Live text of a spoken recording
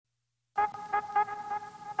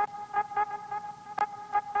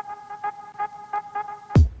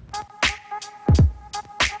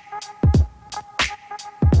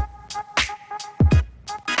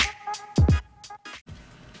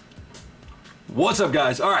What's up,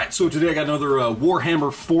 guys? Alright, so today I got another Warhammer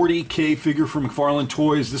 40K figure from Mcfarlane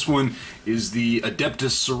Toys. This one is the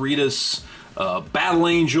Adeptus Sororitas Battle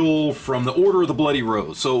Angel from the Order of the Bloody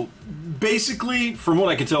Rose. So basically, from what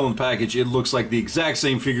I can tell in the package, it looks like the exact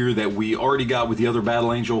same figure that we already got with the other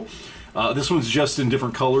Battle Angel. This one's just in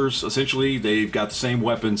different colors. Essentially, they've got the same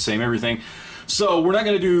weapons, same everything. So we're not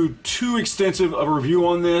going to do too extensive of a review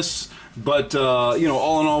on this, but you know,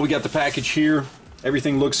 all in all, we got the package here.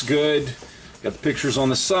 Everything looks good. Got the pictures on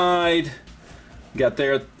the side. Got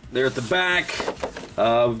there at the back.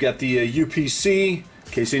 We've got the UPC in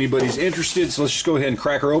case anybody's interested. So let's just go ahead and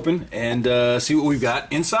crack her open and see what we've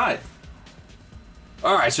got inside.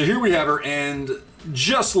 All right, so here we have her, and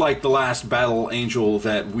just like the last Battle Angel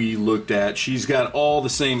that we looked at, she's got all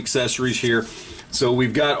the same accessories here. So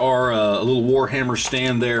we've got our little Warhammer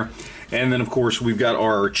stand there, and then of course we've got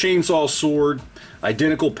our chainsaw sword,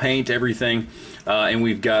 identical paint, everything. And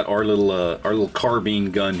we've got our little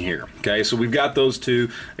carbine gun here. Okay, so we've got those two,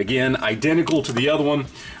 again, identical to the other one.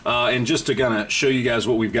 And just to kind of show you guys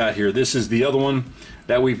what we've got here, this is the other one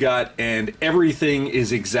that we've got, and everything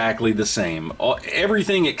is exactly the same.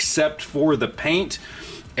 Everything except for the paint,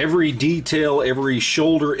 every detail, every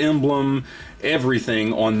shoulder emblem,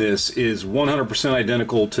 everything on this is 100%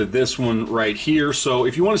 identical to this one right here. So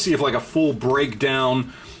if you want to see like a full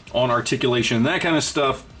breakdown on articulation and that kind of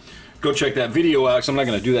stuff, go check that video out, because I'm not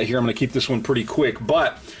going to do that here. I'm going to keep this one pretty quick.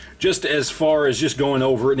 But just as far as just going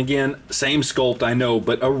over it, and again, same sculpt, I know,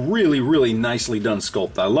 but a really, really nicely done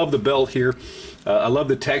sculpt. I love the belt here. I love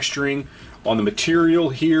the texturing on the material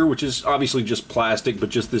here, which is obviously just plastic, but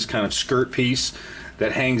just this kind of skirt piece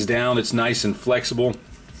that hangs down. It's nice and flexible.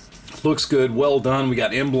 Looks good, well done. We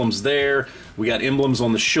got emblems there. We got emblems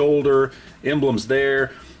on the shoulder, emblems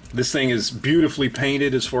there. This thing is beautifully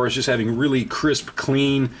painted as far as just having really crisp,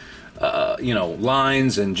 clean, you know,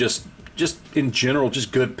 lines, and just in general,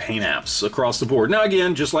 just good paint apps across the board. Now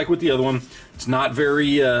again, just like with the other one, it's not very,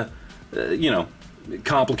 you know,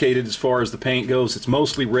 complicated as far as the paint goes. It's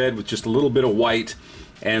mostly red with just a little bit of white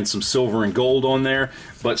and some silver and gold on there,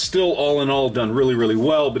 but still all in all done really, really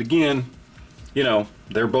well. But again, you know,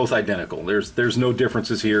 they're both identical. There's no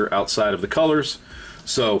differences here outside of the colors.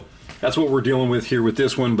 So that's what we're dealing with here with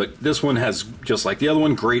this one, but this one has, just like the other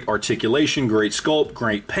one, great articulation, great sculpt,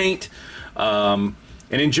 great paint. And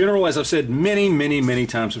in general, as I've said many, many, many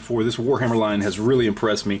times before, this Warhammer line has really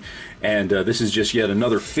impressed me, and this is just yet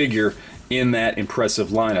another figure in that impressive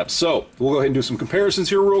lineup. So we'll go ahead and do some comparisons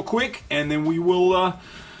here real quick, and then we'll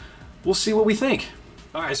see what we think.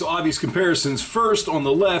 Alright, so obvious comparisons. First, on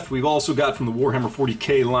the left, we've also got from the Warhammer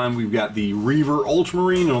 40K line, we've got the Reaver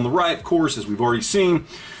Ultramarine, and on the right, of course, as we've already seen,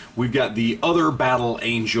 we've got the other Battle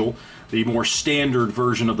Angel, the more standard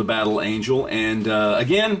version of the Battle Angel, and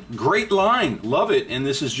again, great line, love it, and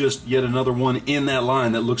this is just yet another one in that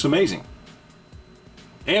line that looks amazing.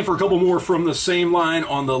 And for a couple more from the same line,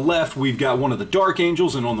 on the left, we've got one of the Dark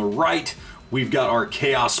Angels, and on the right, we've got our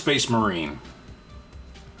Chaos Space Marine.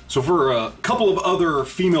 So for a couple of other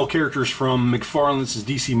female characters from Mcfarlane, this is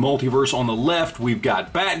DC Multiverse, on the left, we've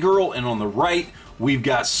got Batgirl, and on the right, we've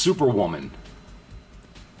got Superwoman.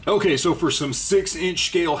 Okay, so for some 6-inch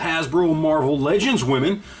scale Hasbro Marvel Legends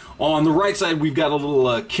women, on the right side we've got a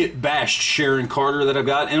little kit bashed Sharon Carter that I've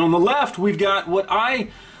got, and on the left we've got what I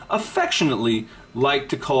affectionately like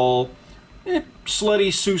to call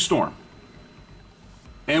Slutty Sue Storm.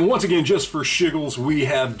 And once again, just for shiggles, we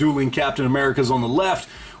have dueling Captain Americas on the left.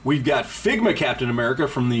 We've got Figma Captain America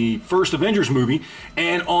from the first Avengers movie,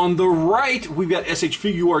 and on the right we've got SH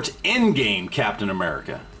Figuarts Endgame Captain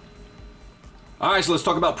America. Alright, so let's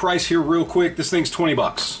talk about price here real quick. This thing's 20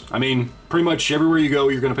 bucks. I mean, pretty much everywhere you go,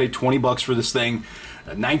 you're going to pay 20 bucks for this thing.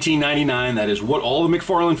 $19.99, that is what all the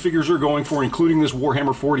Mcfarlane figures are going for, including this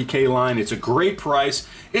Warhammer 40K line. It's a great price.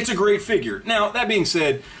 It's a great figure. Now, that being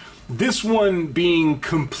said, this one being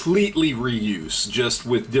completely reused, just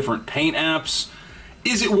with different paint apps,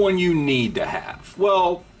 is it one you need to have?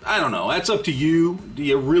 Well, I don't know. That's up to you. Do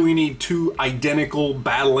you really need two identical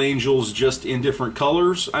Battle Angels just in different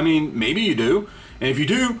colors? I mean, maybe you do. And if you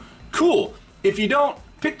do, cool. If you don't,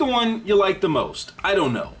 pick the one you like the most. I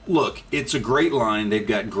don't know. Look, it's a great line. They've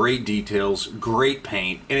got great details, great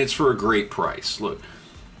paint, and it's for a great price. Look,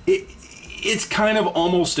 it's kind of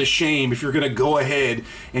almost a shame if you're going to go ahead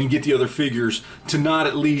and get the other figures to not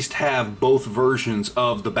at least have both versions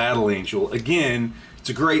of the Battle Angel. Again, it's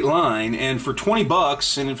a great line, and for 20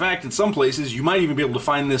 bucks, and in fact in some places you might even be able to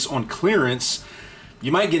find this on clearance,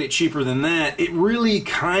 you might get it cheaper than that. It really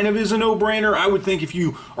kind of is a no-brainer. I would think if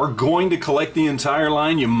you are going to collect the entire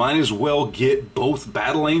line, you might as well get both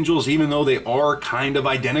Battle Angels, even though they are kind of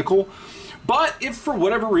identical. But if for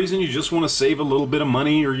whatever reason you just want to save a little bit of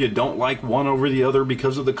money, or you don't like one over the other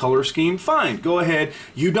because of the color scheme, fine, go ahead.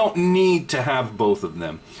 You don't need to have both of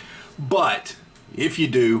them. But if you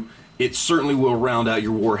do, it certainly will round out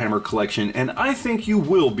your Warhammer collection, and I think you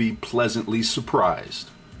will be pleasantly surprised.